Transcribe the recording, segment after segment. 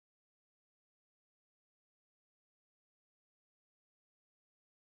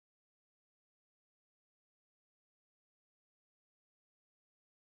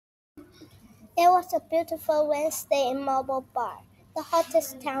It was a beautiful Wednesday in Mobile Bar, the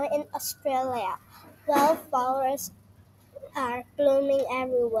hottest town in Australia. Wildflowers are blooming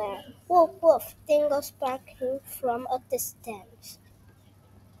everywhere. Woof woof, dingoes barking from a distance.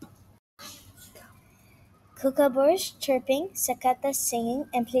 Kookaburras chirping, cicadas singing,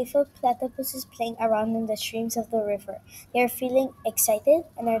 and playful platypuses playing around in the streams of the river. They are feeling excited,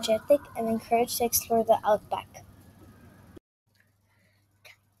 energetic, and encouraged to explore the outback.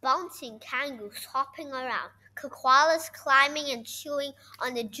 Bouncing kangaroos hopping around, koalas climbing and chewing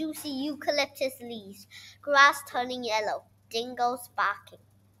on the juicy eucalyptus leaves, grass turning yellow, dingoes barking.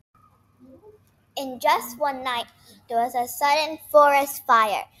 In just one night, there was a sudden forest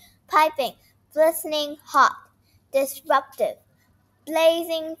fire, piping, glistening hot, disruptive,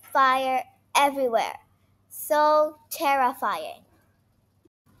 blazing fire everywhere, so terrifying.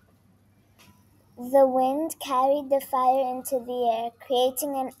 The wind carried the fire into the air,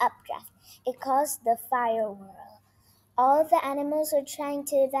 creating an updraft. It caused the firewhirl. All the animals were trying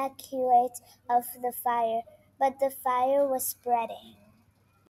to evacuate of the fire, but the fire was spreading.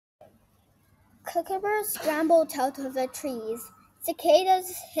 Kookaburras scrambled out of the trees.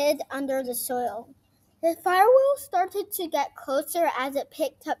 Cicadas hid under the soil. The firewheel started to get closer as it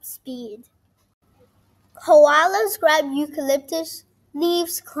picked up speed. Koalas grabbed eucalyptus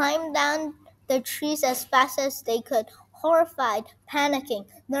leaves, climbed down the trees as fast as they could, horrified, panicking,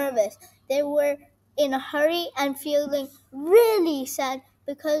 nervous. They were in a hurry and feeling really sad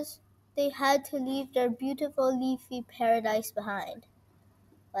because they had to leave their beautiful leafy paradise behind.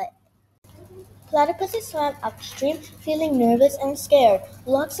 But platypuses swam upstream, feeling nervous and scared,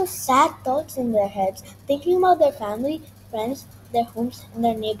 lots of sad thoughts in their heads, thinking about their family, friends, their homes, and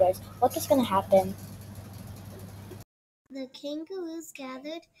their neighbors. What was going to happen? The kangaroos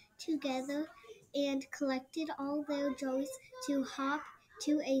gathered together and collected all their joys to hop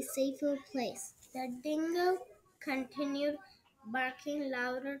to a safer place. The dingo continued barking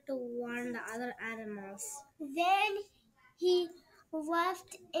louder to warn the other animals. Then he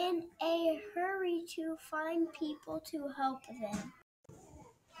left in a hurry to find people to help them.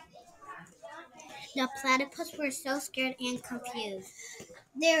 The platypus were so scared and confused.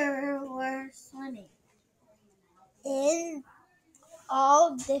 They were swimming in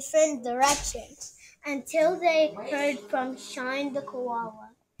all different directions until they heard from Shine the koala.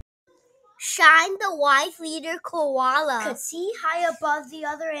 Shine the wise leader koala Could see high above the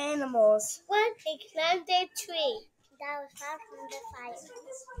other animals. when he climbed a tree That was far from the fire.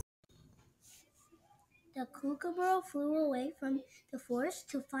 The kookaburra flew away from the forest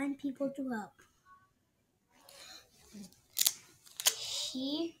to find people to help.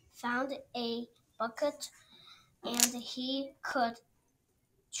 He found a bucket and he could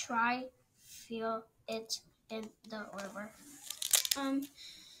try fill it in the river.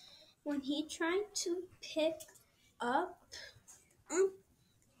 When he tried to pick up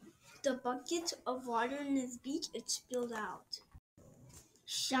the bucket of water in his beak, it spilled out.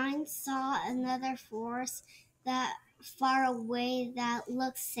 Shine saw another forest that far away that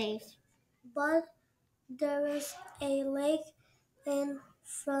looked safe. But there was a lake in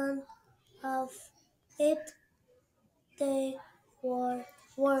front of it. They were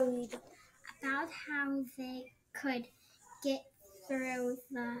worried About how they could get through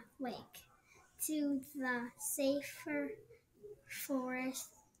the lake to the safer forest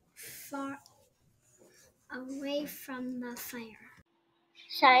far away from the fire.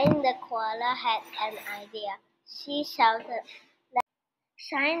 Shine the koala had an idea. She shouted,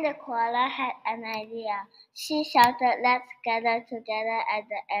 Shine the koala had an idea. She shouted, let's gather together at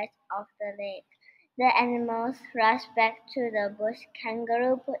the edge of the lake. The animals rushed back to the bush.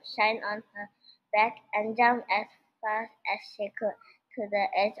 Kangaroo put Shine on her back and jumped as fast as she could to the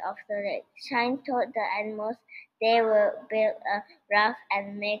edge of the lake. Shine told the animals they would build a raft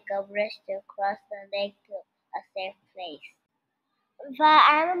and make a bridge to cross the lake to a safe place. The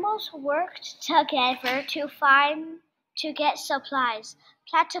animals worked together to get supplies.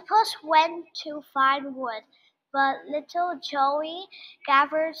 Platypus went to find wood, but little Joey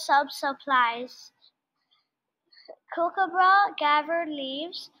gathered some supplies. Kookaburra gathered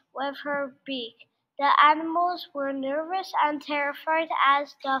leaves with her beak. The animals were nervous and terrified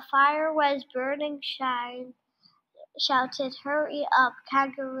as the fire was burning. Shine shouted, hurry up,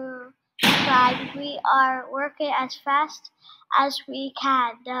 Kangaroo cried, we are working as fast as we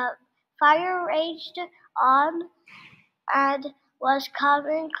can. The fire raged on and was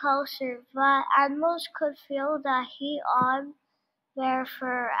coming closer. The animals could feel the heat on their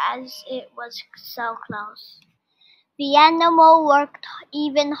fur as it was so close. The animal worked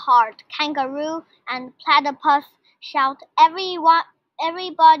even hard. Kangaroo and platypus shouted,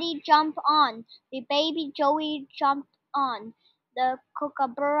 Everybody jumped on. The baby Joey jumped on. The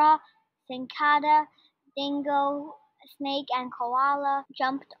kookaburra, cicada, dingo, snake, and koala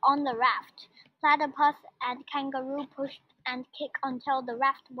jumped on the raft. Platypus and kangaroo pushed and kicked until the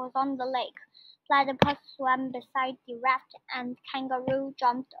raft was on the lake. Platypus swam beside the raft, and kangaroo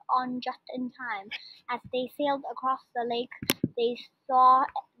jumped on just in time. As they sailed across the lake, they saw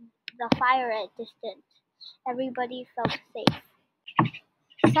the fire at a distance. Everybody felt safe.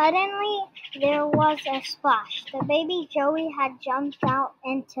 Suddenly, there was a splash. The baby Joey had jumped out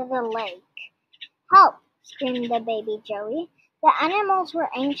into the lake. "Help!" screamed the baby Joey. The animals were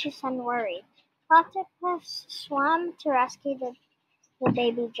anxious and worried. Platypus swam to rescue the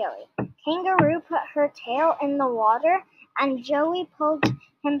baby Joey. Kangaroo put her tail in the water, and Joey pulled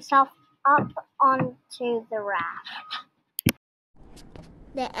himself up onto the raft.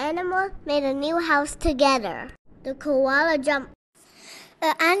 The animals made a new house together. The koala jumped.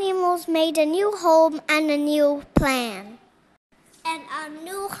 The animals made a new home and a new plan. And a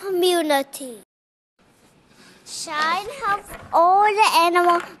new community. Shine helped all the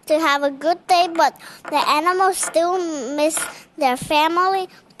animals to have a good day, but the animals still miss their family.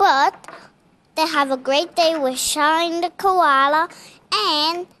 But they have a great day with Shine the koala,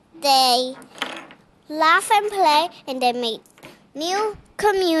 and they laugh and play, and they made new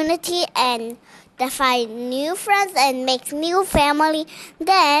community, and they find new friends and make new family.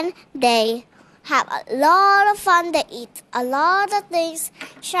 Then they have a lot of fun. They eat a lot of things.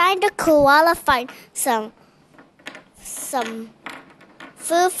 Shine the koala find some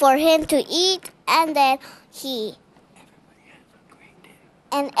food for him to eat, and then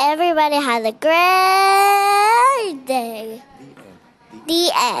everybody has a great day.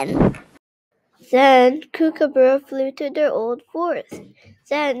 The end. Then Kookaburra flew to their old forest.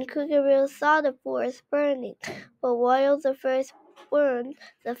 Then Kookaburra saw the forest burning, but while the forest burned,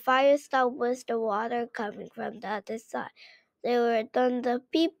 the fire stopped with the water coming from the other side. There were tons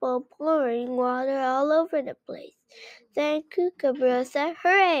of people pouring water all over the place. Then Kookaburra said,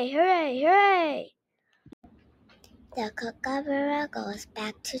 "Hooray, hooray, hooray!" The kookaburra goes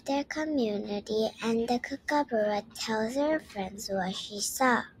back to their community, and the kookaburra tells her friends what she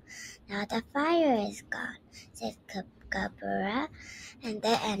saw. "Now the fire is gone," said Kookaburra, and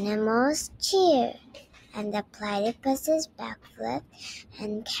the animals cheered, and the platypuses backflipped,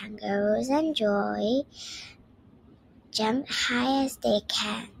 and kangaroos and Joey jump high as they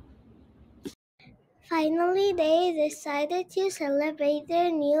can. Finally, they decided to celebrate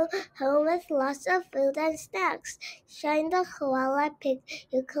their new home with lots of food and snacks. Shine the koala picked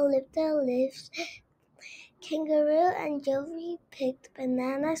eucalyptus leaves. Kangaroo and Joey picked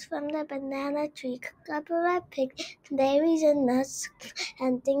bananas from the banana tree. Kookaburra picked berries and nuts,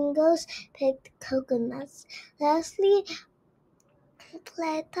 and dingoes picked coconuts. Lastly,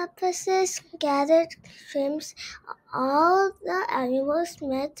 platypuses gathered shrimps. All the animals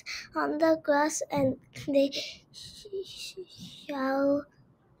met on the grass, and they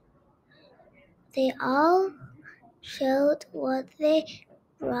all showed what they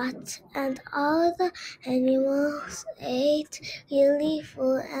brought, and all the animals ate really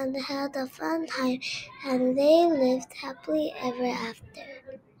full and had a fun time, and they lived happily ever after.